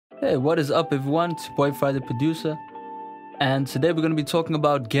Hey, what is up everyone? It's your boy Fry the producer, and today we're going to be talking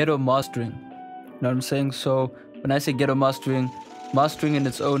about ghetto mastering. You know what I'm saying? So when I say ghetto mastering, mastering in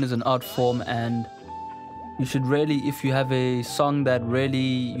its own is an art form, and you should really, if you have a song that really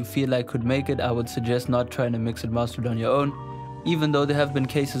you feel like could make it, I would suggest not trying to mix and master it on your own. Even though there have been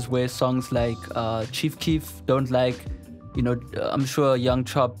cases where songs like Chief Keef don't like, I'm sure Young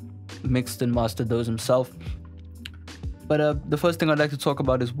Chop mixed and mastered those himself. But the first thing I'd like to talk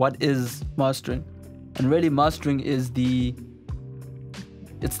about is what is mastering. And really mastering is the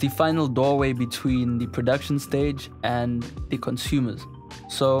final doorway between the production stage and the consumers.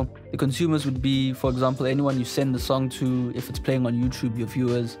 So the consumers would be, for example, anyone you send the song to, if it's playing on YouTube, your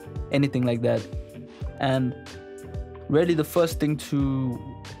viewers, anything like that. And really the first thing to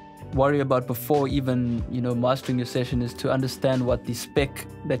worry about before even, mastering your session is to understand what the spec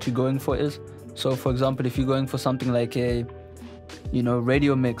that you're going for is. So for example, if you're going for something like a,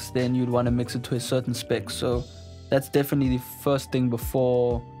 radio mix, then you'd want to mix it to a certain spec. So that's definitely the first thing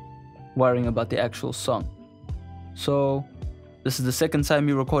before worrying about the actual song. So this is the second time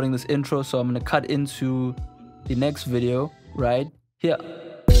you're recording this intro, so I'm going to cut into the next video right here.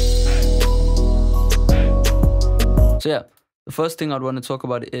 So yeah, the first thing I'd want to talk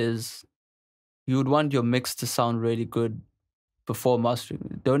about is you would want your mix to sound really good before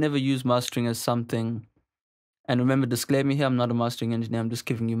mastering. Don't ever use mastering as something, and remember, disclaimer here, I'm not a mastering engineer, I'm just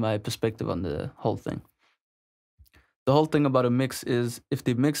giving you my perspective on the whole thing. The whole thing about a mix is if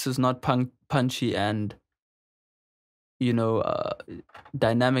the mix is not punchy and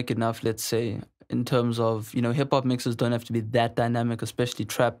dynamic enough, let's say, in terms of, hip-hop mixes don't have to be that dynamic, especially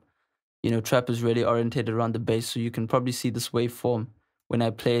trap. Trap is really orientated around the bass, so you can probably see this waveform when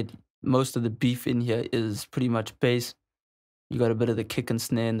I play it. Most of the beef in here is pretty much bass. You got a bit of the kick and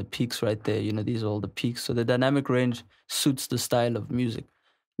snare and the peaks right there. These are all the peaks. So the dynamic range suits the style of music.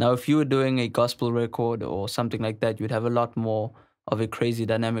 Now, if you were doing a gospel record or something like that, you'd have a lot more of a crazy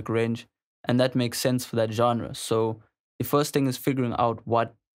dynamic range. And that makes sense for that genre. So the first thing is figuring out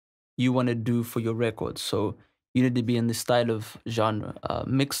what you want to do for your record. So you need to be in the style of genre,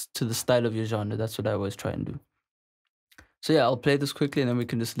 mixed to the style of your genre. That's what I always try and do. So yeah, I'll play this quickly and then we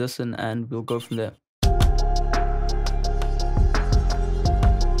can just listen and we'll go from there.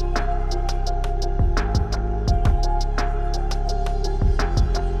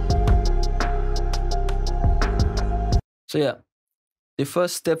 So yeah, the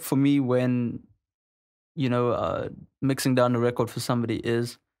first step for me when, mixing down a record for somebody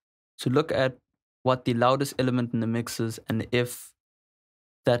is to look at what the loudest element in the mix is and if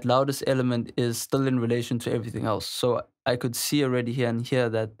that loudest element is still in relation to everything else. So I could see already here and here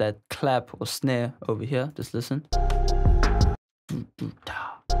that that clap or snare over here, just listen,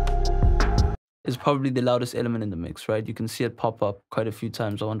 is probably the loudest element in the mix, right? You can see it pop up quite a few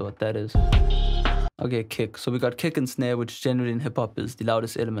times. I wonder what that is. Okay, kick. So we got kick and snare, which generally in hip-hop is the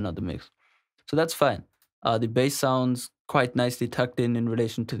loudest element of the mix. So that's fine. The bass sounds quite nicely tucked in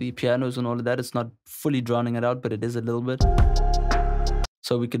relation to the pianos and all of that. It's not fully drowning it out, but it is a little bit.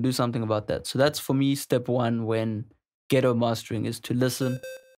 So we could do something about that. So that's for me step one when ghetto mastering, is to listen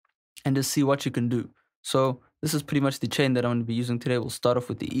and just see what you can do. So this is pretty much the chain that I'm going to be using today. We'll start off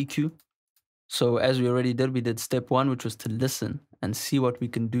with the EQ. So as we already did, we did step one, which was to listen and see what we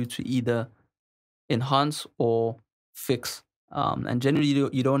can do to either enhance or fix. And generally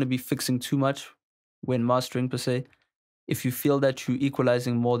you don't want to be fixing too much when mastering per se. If you feel that you're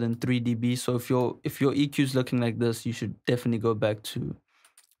equalizing more than 3 dB, so if your EQ is looking like this, you should definitely go back to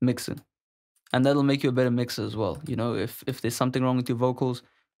mixing, and that'll make you a better mixer as well. If there's something wrong with your vocals,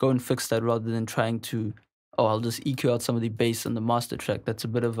 go and fix that rather than trying to, I'll just EQ out some of the bass on the master track. That's a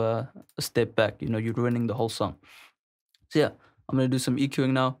bit of a step back. You're ruining the whole song. So yeah, I'm gonna do some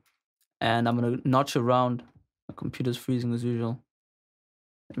EQing now. And I'm going to notch around. My computer's freezing as usual.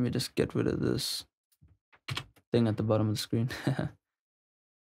 Let me just get rid of this thing at the bottom of the screen.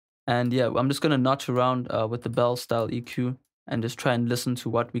 And yeah, I'm just going to notch around with the bell style EQ and just try and listen to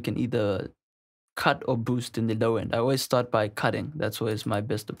what we can either cut or boost in the low end. I always start by cutting. That's always my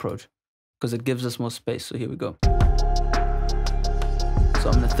best approach because it gives us more space. So here we go. So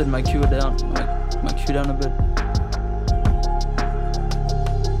I'm going to thin my Q down, my Q down a bit.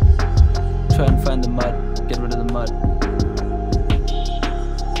 Try and find the mud, get rid of the mud.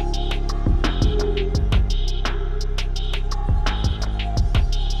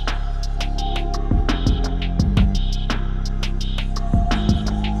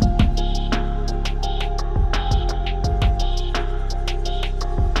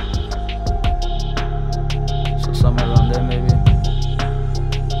 So somewhere around there maybe.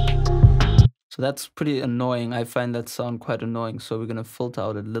 So So that's pretty annoying. I find that sound quite annoying. So we're gonna filter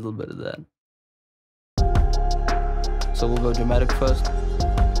out a little bit of that. So we'll go dramatic first,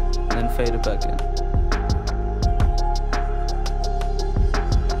 and then fade it back in.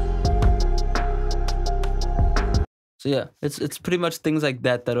 So yeah, it's pretty much things like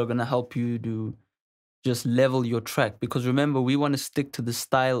that that are gonna help you to just level your track, because remember, we want to stick to the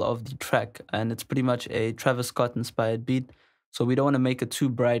style of the track, and it's pretty much a Travis Scott inspired beat. So we don't want to make it too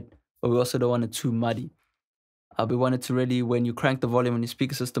bright, but we also don't want it too muddy. We want it to really, when you crank the volume on your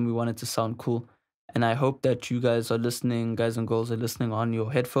speaker system, we want it to sound cool. And I hope that you guys are listening, guys and girls are listening on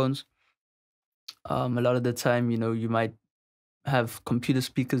your headphones. A lot of the time, you know, you might have computer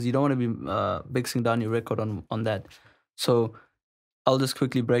speakers. You don't want to be mixing down your record on that. So I'll just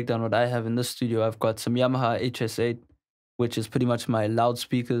quickly break down what I have in this studio. I've got some Yamaha HS8, which is pretty much my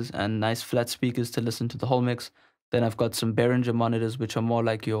loudspeakers and nice flat speakers to listen to the whole mix. Then I've got some Behringer monitors, which are more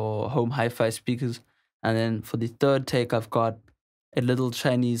like your home hi-fi speakers. And then for the third take, I've got a little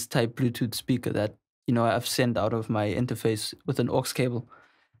Chinese type Bluetooth speaker that, you know, I've sent out of my interface with an aux cable.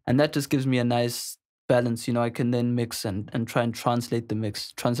 And that just gives me a nice balance. You know, I can then mix and try and translate the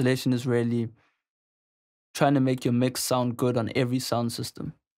mix. Translation is really trying to make your mix sound good on every sound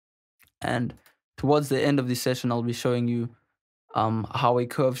system. And towards the end of the session, I'll be showing you how a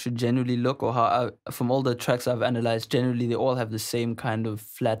curve should generally look, or how from all the tracks I've analyzed, generally they all have the same kind of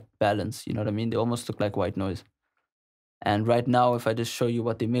flat balance. You know what I mean? They almost look like white noise. And right now, if I just show you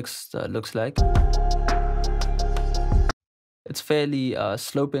what the mix looks like, it's fairly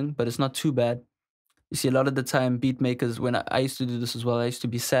sloping, but it's not too bad. You see, a lot of the time, beat makers, when I used to do this as well, I used to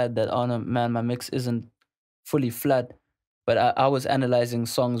be sad that, oh no, man, my mix isn't fully flat. But I was analyzing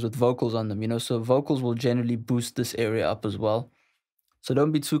songs with vocals on them, you know, so vocals will generally boost this area up as well. So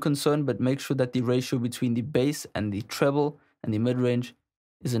don't be too concerned, but make sure that the ratio between the bass and the treble and the mid-range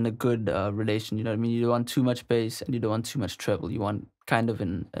is in a good relation, you know what I mean? You don't want too much bass and you don't want too much treble. You want kind of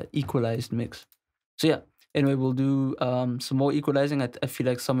an equalized mix. So yeah, anyway, we'll do some more equalizing. I feel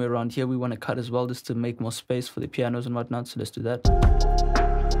like somewhere around here we want to cut as well, just to make more space for the pianos and whatnot. So let's do that.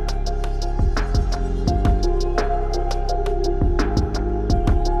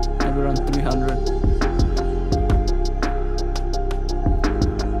 Maybe around 300.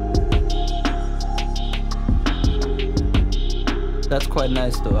 That's quite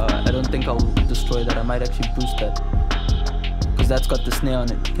nice though. I don't think I'll destroy that. I might actually boost that, because that's got the snare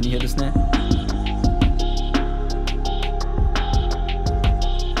on it. Can you hear the snare?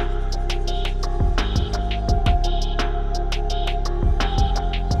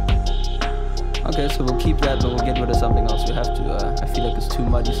 Okay, so we'll keep that, but we'll get rid of something else. We have to, I feel like it's too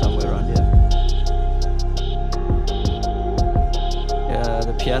muddy somewhere around here. Yeah,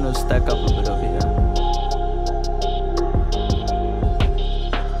 the pianos stack up a bit over here.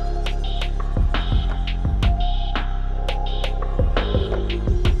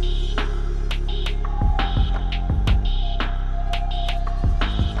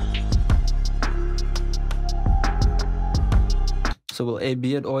 So we'll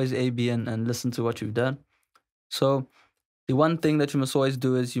A-B it, always A-B and listen to what you've done. So the one thing that you must always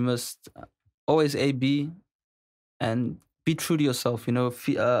do is you must always A-B and be true to yourself. You know,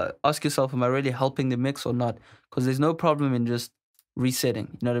 ask yourself, am I really helping the mix or not? Because there's no problem in just resetting.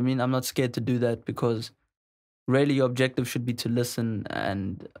 You know what I mean? I'm not scared to do that, because really your objective should be to listen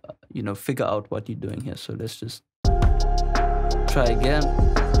and, you know, figure out what you're doing here. So let's just try again.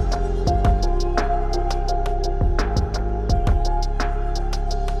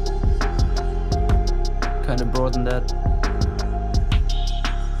 Kind of broaden that.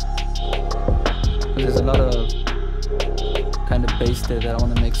 There's a lot of kind of bass there that I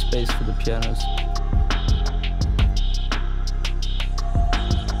want to make space for the pianos.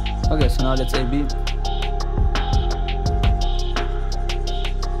 Okay, so now let's A-B.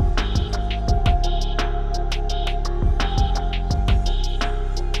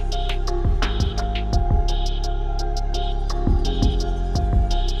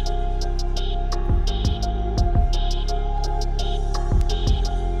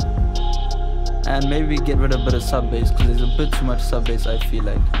 And maybe get rid of a bit of sub bass, because there's a bit too much sub bass, I feel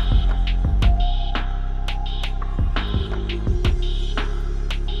like.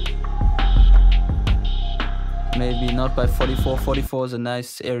 Maybe not by 44. 44 is a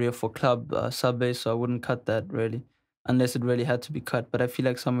nice area for club sub bass, so I wouldn't cut that really, unless it really had to be cut. But I feel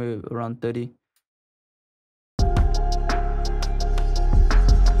like somewhere around 30.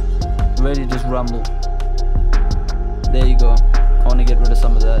 Really just rumble. There you go. I want to get rid of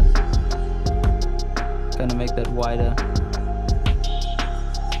some of that. Kind of make that wider.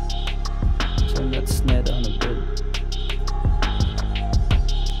 Turn that snare down a bit.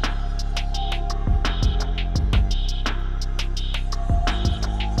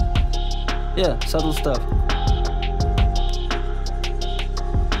 Yeah, subtle stuff.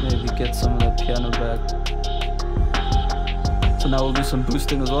 Maybe get some of that piano back. So now we'll do some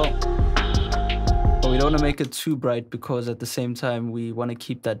boosting as well. But we don't want to make it too bright because at the same time we want to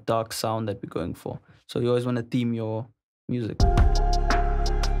keep that dark sound that we're going for. So you always want to theme your music.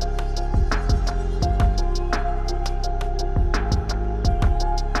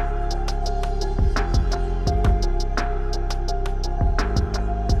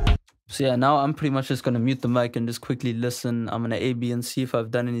 So yeah, now I'm pretty much just going to mute the mic and just quickly listen. I'm going to A, B, and see if I've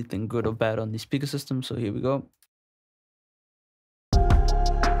done anything good or bad on the speaker system. So here we go.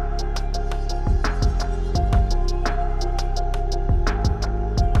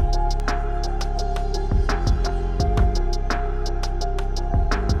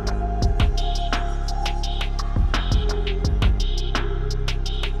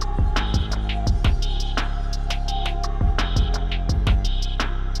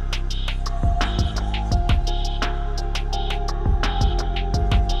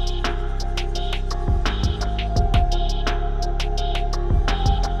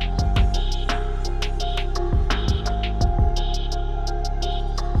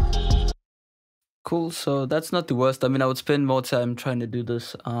 Cool, so that's not the worst. I mean, I would spend more time trying to do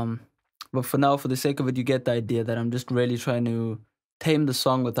this. But for now, for the sake of it, you get the idea that I'm just really trying to tame the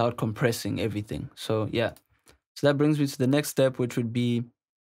song without compressing everything. So yeah. So that brings me to the next step, which would be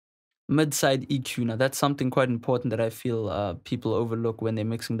mid-side EQ. Now that's something quite important that I feel people overlook when they're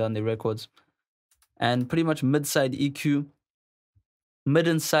mixing down their records. And pretty much mid-side EQ, mid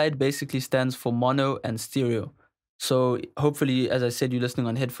and side basically stands for mono and stereo. So hopefully, as I said, you're listening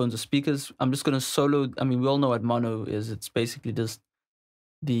on headphones or speakers. I'm just going to solo. I mean, we all know what mono is. It's basically just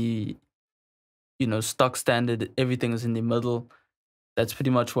the, stock standard. Everything is in the middle. That's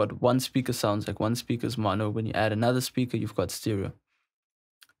pretty much what one speaker sounds like. One speaker is mono. When you add another speaker, you've got stereo.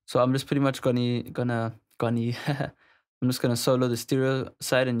 So I'm just pretty much gonna I'm just gonna solo the stereo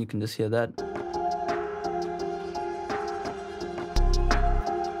side, and you can just hear that.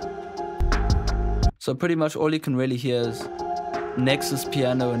 So pretty much all you can really hear is Nexus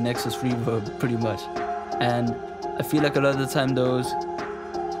piano and Nexus reverb, pretty much. And I feel like a lot of the time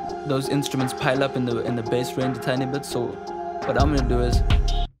those instruments pile up in the bass range a tiny bit. So what I'm gonna do is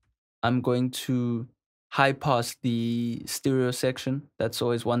I'm going to high pass the stereo section. That's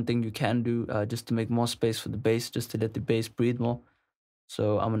always one thing you can do, just to make more space for the bass, just to let the bass breathe more.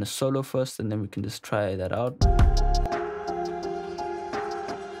 So I'm gonna solo first, and then we can just try that out.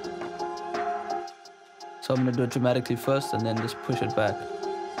 So I'm gonna do it dramatically first, and then just push it back.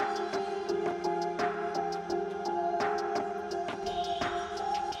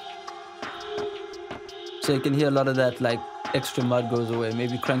 So you can hear a lot of that like extra mud goes away.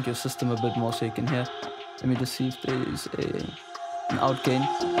 Maybe crank your system a bit more so you can hear. Let me just see if there is an out gain,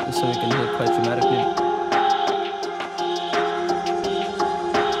 just so you can hear it quite dramatically.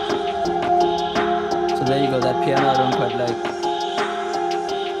 So there you go, that piano I don't quite like.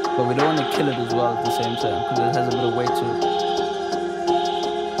 But we don't want to kill it as well at the same time, because it has a bit of weight to it.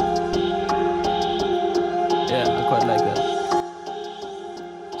 Yeah, I quite like that.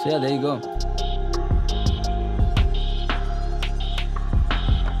 So yeah, there you go.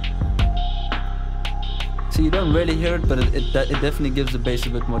 So you don't really hear it, but it definitely gives the bass a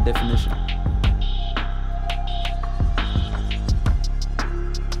bit more definition.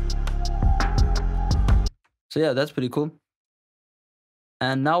 So yeah, that's pretty cool.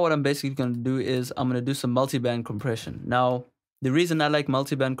 And now what I'm basically going to do is I'm going to do some multiband compression. Now, the reason I like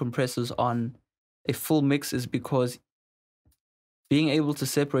multiband compressors on a full mix is because being able to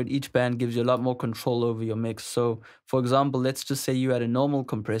separate each band gives you a lot more control over your mix. So, for example, let's just say you had a normal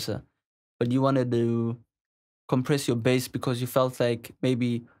compressor, but you wanted to compress your bass because you felt like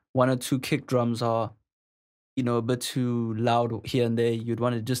maybe one or two kick drums are, a bit too loud here and there. You'd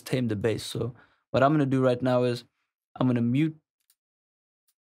want to just tame the bass. So what I'm going to do right now is I'm going to mute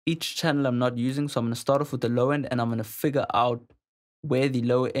each channel I'm not using. So I'm going to start off with the low end, and I'm going to figure out where the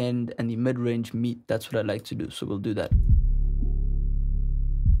low end and the mid-range meet. That's what I like to do. So we'll do that.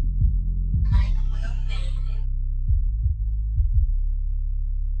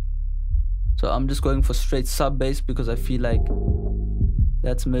 So I'm just going for straight sub bass because I feel like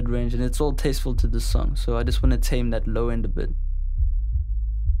that's mid-range and it's all tasteful to this song. So I just want to tame that low end a bit.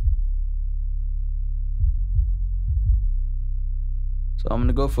 So I'm going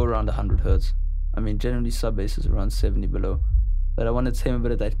to go for around 100 Hertz. I mean, generally sub bass is around 70 below, but I want to tame a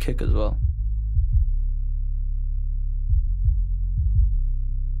bit of that kick as well.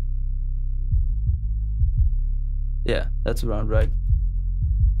 Yeah, that's around right.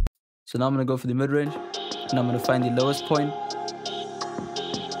 So now I'm going to go for the mid-range, and I'm going to find the lowest point.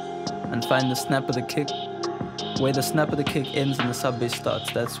 and find the snap of the kick. Where the snap of the kick ends and the sub bass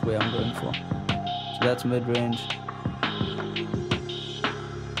starts, that's where I'm going for. So that's mid-range.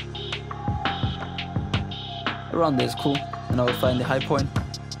 Around there is cool. And I will find the high point.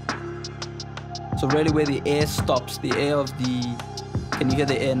 So really where the air stops, the air of the... Can you hear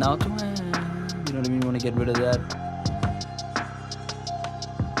the air now? You know what I mean? You want to get rid of that.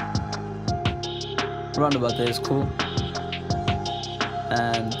 Around about there is cool.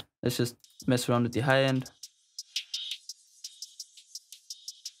 And let's just mess around with the high end.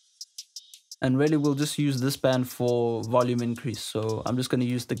 And really we'll just use this band for volume increase. So I'm just going to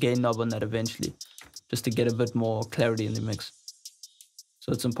use the gain knob on that eventually, just to get a bit more clarity in the mix.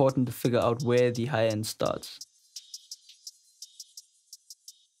 So it's important to figure out where the high end starts.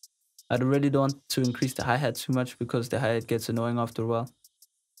 I really don't want to increase the hi-hat too much because the hi-hat gets annoying after a while.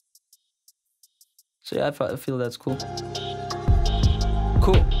 So yeah, I feel that's cool.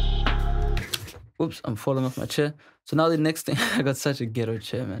 Cool. Whoops, I'm falling off my chair. So now the next thing, I got such a ghetto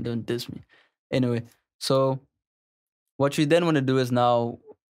chair, man, don't diss me. Anyway, so what you then want to do is now,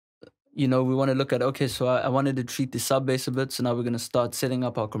 you know, we want to look at, okay, so I wanted to treat the sub bass a bit. So now we're going to start setting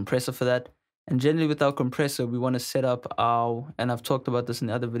up our compressor for that. And generally with our compressor, we want to set up our, and I've talked about this in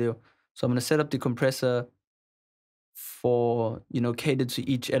the other video. So I'm going to set up the compressor for, you know, catered to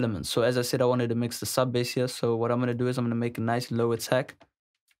each element. So as I said, I wanted to mix the sub bass here. So what I'm going to do is I'm going to make a nice low attack,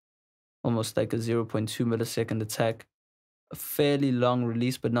 almost like a 0.2 millisecond attack. A fairly long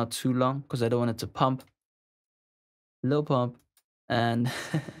release, but not too long because I don't want it to pump. Low pump. And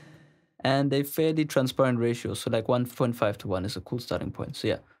and a fairly transparent ratio. So like 1.5 to 1 is a cool starting point. So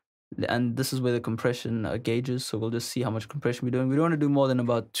yeah. And this is where the compression gauges. So we'll just see how much compression we're doing. We don't want to do more than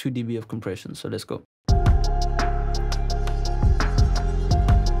about 2 dB of compression. So let's go.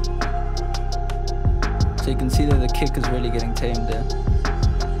 So you can see that the kick is really getting tamed there.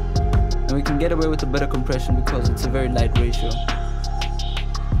 And we can get away with a bit of compression because it's a very light ratio.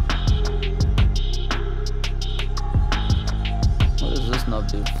 What does this knob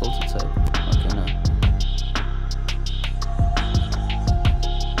do? Filter type. Okay, no.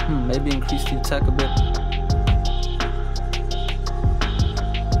 Maybe increase the attack a bit.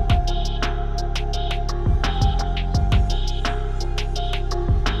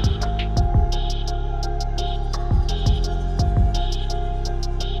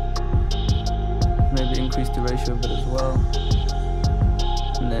 Increase the ratio a bit as well,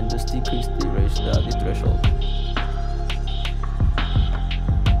 and then just decrease the ratio, the threshold.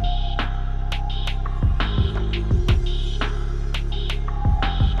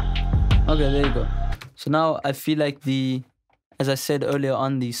 Okay, there you go. So now I feel like as I said earlier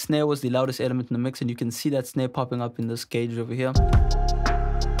on, the snare was the loudest element in the mix, and you can see that snare popping up in this gauge over here.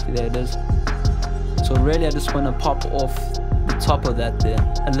 See, there it is. So really I just want to pop off the top of that there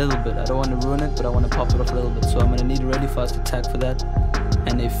a little bit. I don't want to ruin it, but I want to pop it off a little bit. So I'm going to need a really fast attack for that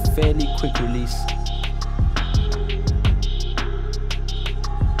and a fairly quick release.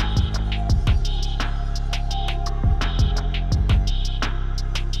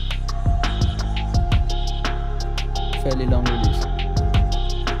 Fairly long release.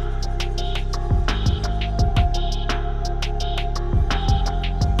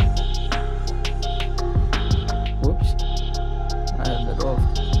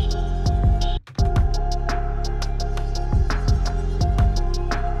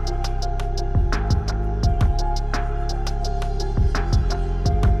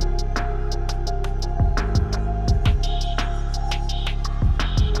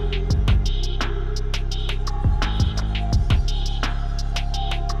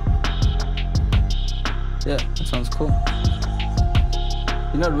 Yeah, that sounds cool.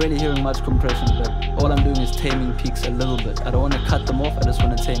 You're not really hearing much compression, but all I'm doing is taming peaks a little bit. I don't want to cut them off, I just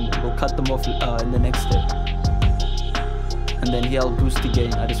want to tame them. We'll cut them off in the next step. And then here I'll boost the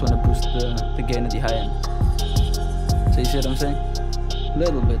gain. I just want to boost the gain at the high end. So you see what I'm saying? A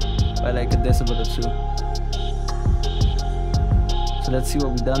little bit, by like a decibel or 2. So let's see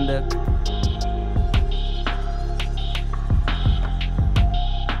what we've done there.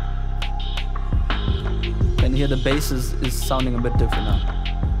 And here the bass is sounding a bit different now.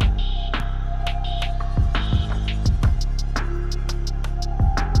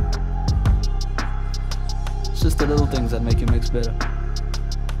 It's just the little things that make your mix better.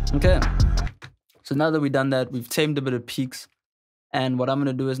 Okay, so now that we've done that, we've tamed a bit of peaks. And what I'm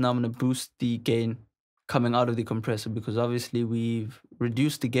going to do is now I'm going to boost the gain coming out of the compressor, because obviously we've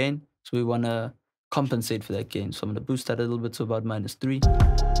reduced the gain. So we want to compensate for that gain. So I'm going to boost that a little bit to about -3.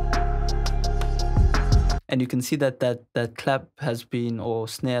 And you can see that that clap has been, or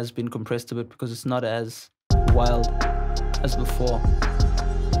snare has been compressed a bit because it's not as wild as before.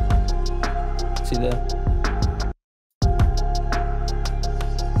 See there?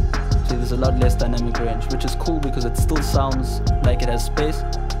 See, there's a lot less dynamic range, which is cool because it still sounds like it has space,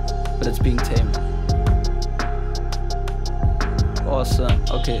 but it's being tamed. Awesome.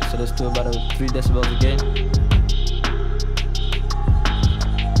 Okay, so let's do about 3 decibels again.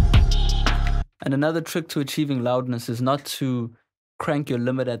 And another trick to achieving loudness is not to crank your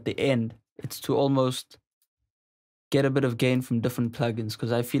limit at the end. It's to almost get a bit of gain from different plugins,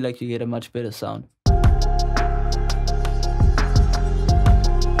 because I feel like you get a much better sound. So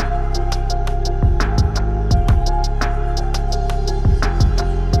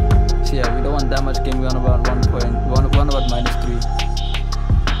yeah, we don't want that much gain. We want about 1 point. We want about -3.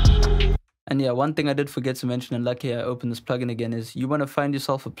 And yeah, one thing I did forget to mention, and lucky I opened this plugin again, is you want to find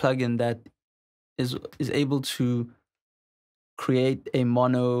yourself a plugin that is able to create a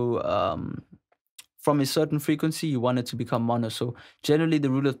mono from a certain frequency. You want it to become mono. So generally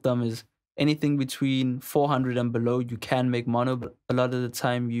the rule of thumb is anything between 400 and below you can make mono, but a lot of the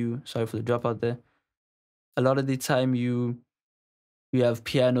time sorry for the dropout there, a lot of the time you have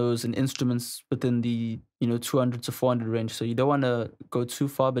pianos and instruments within the 200 to 400 range, so you don't want to go too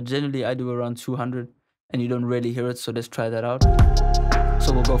far, but generally I do around 200 and you don't really hear it. So let's try that out.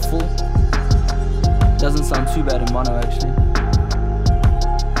 So we'll go full. Doesn't sound too bad in mono actually.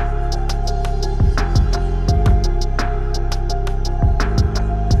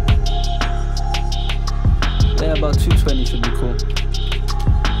 Yeah, about 220 should be cool.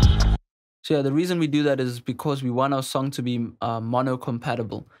 So yeah, the reason we do that is because we want our song to be mono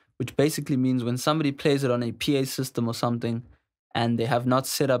compatible, which basically means when somebody plays it on a PA system or something and they have not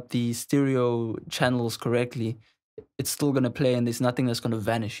set up the stereo channels correctly, it's still going to play and there's nothing that's going to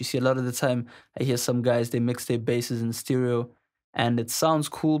vanish. You see, a lot of the time I hear some guys, they mix their basses in stereo and it sounds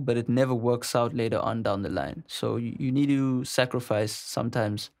cool, but it never works out later on down the line. So you need to sacrifice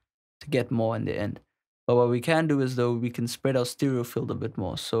sometimes to get more in the end. But what we can do is, though, we can spread our stereo field a bit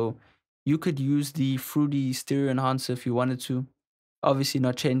more. So you could use the Fruity stereo enhancer if you wanted to. Obviously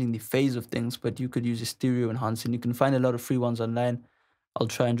not changing the phase of things, but you could use a stereo enhancer, and you can find a lot of free ones online. I'll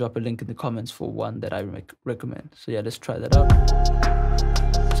try and drop a link in the comments for one that I recommend. So yeah, let's try that out.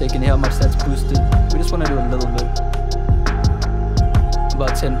 So you can hear how much that's boosted. We just want to do a little bit.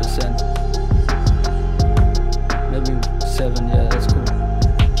 About 10%. Maybe 7, yeah, that's cool.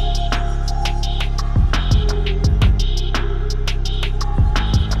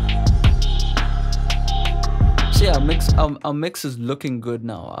 So yeah, our mix is looking good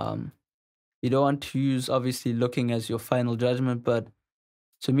now. You don't want to use, obviously, looking as your final judgment, but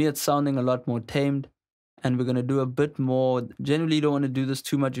to me, it's sounding a lot more tamed, and we're going to do a bit more. Generally, you don't want to do this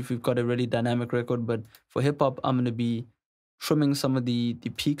too much if you've got a really dynamic record, but for hip-hop, I'm going to be trimming some of the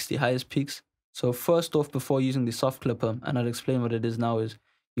peaks, the highest peaks. So first off, before using the soft clipper, and I'll explain what it is now, is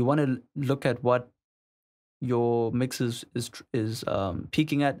you want to look at what your mix is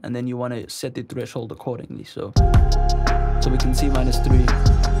peaking at, and then you want to set the threshold accordingly. So we can see -3.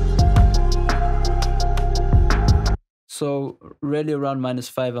 So really around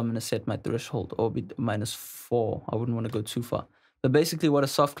 -5, I'm going to set my threshold, or be -4. I wouldn't want to go too far. But basically what a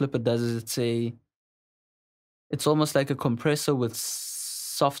soft clipper does is it's almost like a compressor with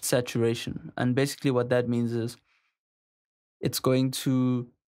soft saturation. And basically what that means is it's going to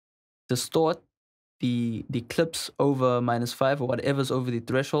distort the clips over -5 or whatever's over the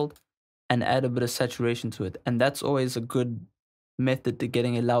threshold and add a bit of saturation to it. And that's always a good method to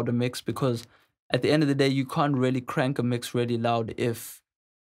getting a louder mix, because at the end of the day, you can't really crank a mix really loud if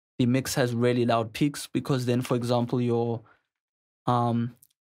the mix has really loud peaks, because then, for example, your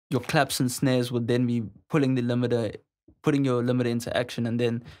claps and snares would then be putting your limiter into action, and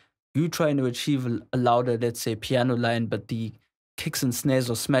then you trying to achieve a louder, let's say, piano line, but the kicks and snares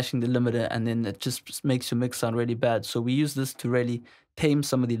are smashing the limiter, and then it just makes your mix sound really bad. So we use this to really tame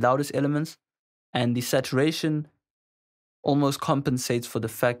some of the loudest elements, and the saturation almost compensates for the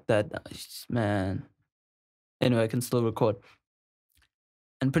fact that, man, anyway, I can still record.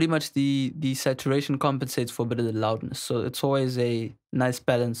 And pretty much the saturation compensates for a bit of the loudness. So it's always a nice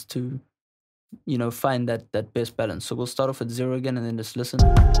balance to, find that best balance. So we'll start off at 0 again and then just listen.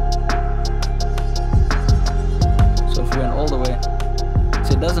 So if we went all the way,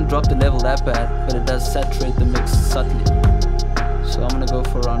 so it doesn't drop the level that bad, but it does saturate the mix subtly. So I'm gonna go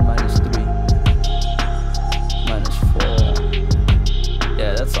for around -3, -4.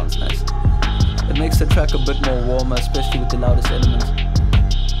 Yeah, that sounds nice. It makes the track a bit more warmer, especially with the loudest elements.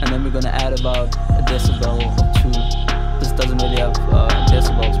 And then we're gonna add about a decibel or 2. This doesn't really have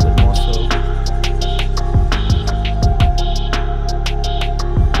decibels, but more so.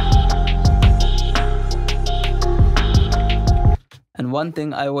 And one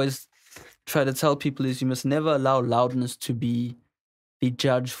thing I always try to tell people is you must never allow loudness to be the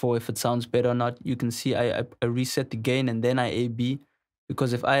judge for if it sounds better or not. You can see I reset the gain and then I A/B,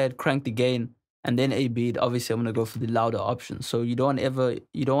 because if I had cranked the gain and then A/B, obviously I'm gonna go for the louder option. So you don't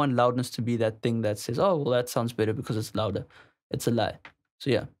want loudness to be that thing that says, oh well, that sounds better because it's louder. It's a lie. So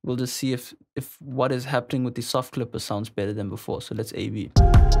yeah, we'll just see if what is happening with the soft clipper sounds better than before. So let's A/B.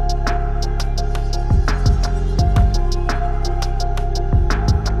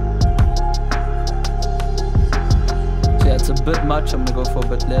 It's a bit much, I'm gonna go for a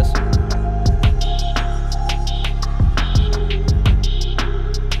bit less.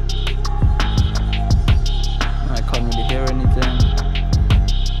 I can't really hear anything.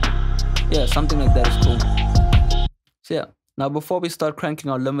 Yeah, something like that is cool. So yeah, now before we start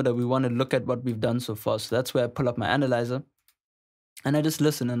cranking our limiter, we want to look at what we've done so far. So that's where I pull up my analyzer and I just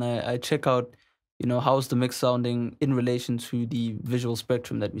listen and I check out, you know, how's the mix sounding in relation to the visual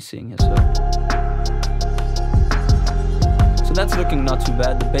spectrum that we're seeing here. So that's looking not too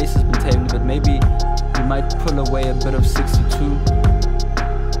bad. The bass has been tamed, but maybe we might pull away a bit of 62.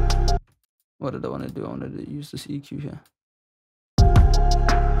 What did I want to do? I wanted to use this EQ here.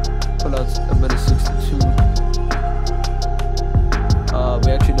 Pull out a bit of 62.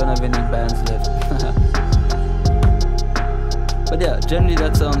 We actually don't have any bands left. But yeah, generally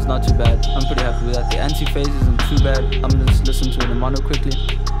that sounds not too bad. I'm pretty happy with that. The anti-phase isn't too bad. I'm gonna just listen to it in mono quickly.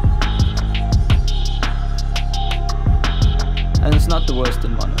 And it's not the worst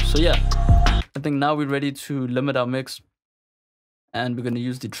in mono. So yeah, I think now we're ready to limit our mix. And we're going to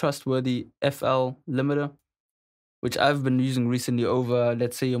use the trustworthy FL limiter, which I've been using recently over,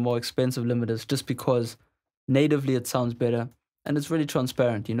 let's say, your more expensive limiters, just because natively it sounds better. And it's really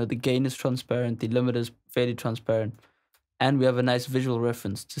transparent. You know, the gain is transparent, the limiter is fairly transparent. And we have a nice visual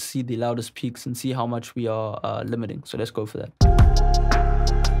reference to see the loudest peaks and see how much we are limiting. So let's go for that.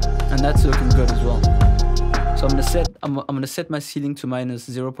 And that's looking good as well. So I'm gonna set my ceiling to minus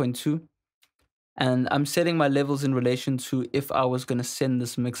 0.2, and I'm setting my levels in relation to if I was gonna send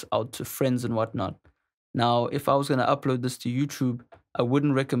this mix out to friends and whatnot. Now, if I was gonna upload this to YouTube, I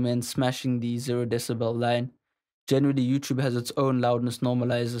wouldn't recommend smashing the 0 decibel line. Generally, YouTube has its own loudness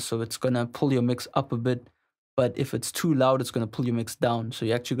normalizer, so it's gonna pull your mix up a bit. But if it's too loud, it's gonna pull your mix down. So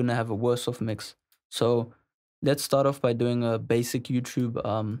you're actually gonna have a worse off mix. So let's start off by doing a basic YouTube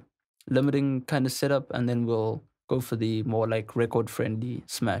limiting kind of setup, and then we'll go for the more like record friendly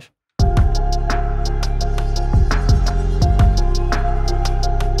smash.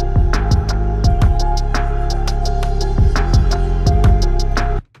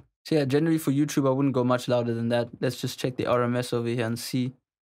 So yeah, generally for YouTube I wouldn't go much louder than that. Let's just check the RMS over here and see.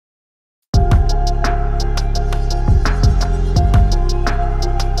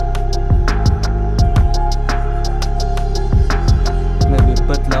 Maybe a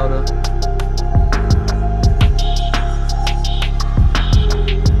bit louder.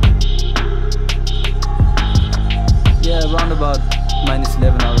 Yeah, around about minus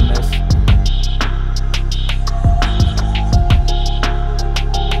 11 RMS.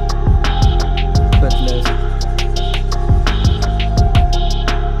 Bit less.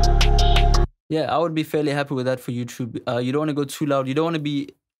 Yeah, I would be fairly happy with that for YouTube. You don't want to go too loud. You don't want to be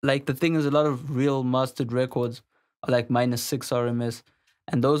like, the thing is, a lot of real mastered records are like minus 6 RMS,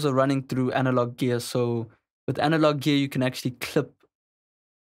 and those are running through analog gear. So with analog gear, you can actually clip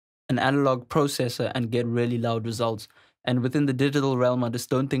an analog processor and get really loud results. And within the digital realm, I just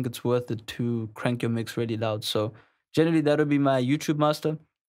don't think it's worth it to crank your mix really loud. So generally that would be my YouTube master.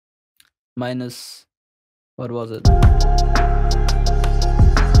 Minus, what was it?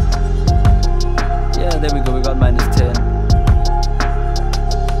 Yeah, there we go, we got minus 10.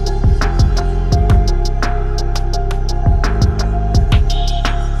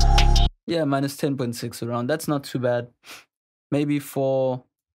 Yeah, minus 10.6 around. That's not too bad. Maybe for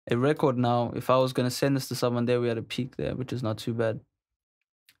a record now, if I was going to send this to someone, there we had a peak there, which is not too bad.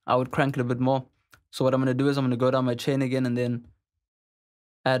 I would crank it a bit more. So what I'm going to do is I'm going to go down my chain again and then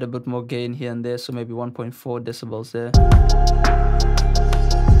add a bit more gain here and there. So maybe 1.4 decibels there.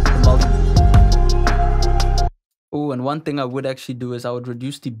 Oh, and one thing I would actually do is I would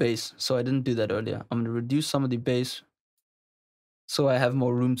reduce the bass. So I didn't do that earlier. I'm going to reduce some of the bass so I have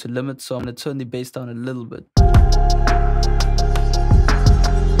more room to limit. So I'm going to turn the bass down a little bit.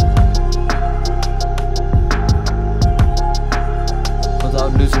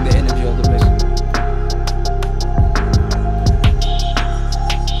 Without losing the energy of the mix.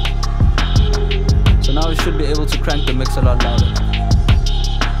 So now we should be able to crank the mix a lot louder.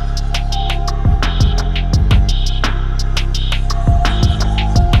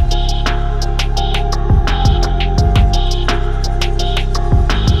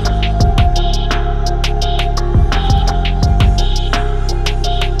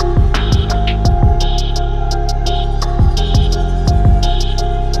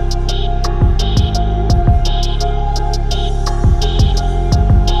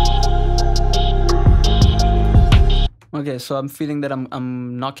 Okay, so I'm feeling that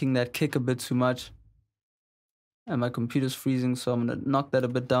I'm knocking that kick a bit too much. And my computer's freezing, so I'm gonna knock that a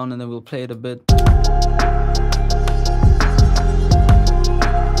bit down and then we'll play it a bit.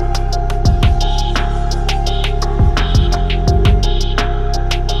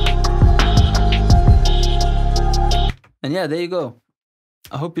 And yeah, there you go.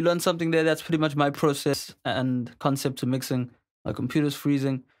 I hope you learned something there. That's pretty much my process and concept to mixing. My computer's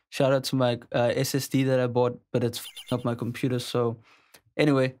freezing. Shout out to my SSD that I bought, but it's f***ing up my computer. So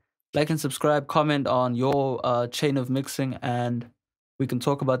anyway, like and subscribe, comment on your chain of mixing, and we can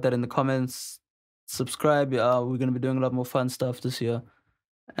talk about that in the comments. Subscribe. We're going to be doing a lot more fun stuff this year.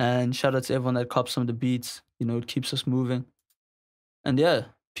 And shout out to everyone that cops some of the beats. You know, it keeps us moving. And yeah,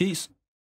 peace.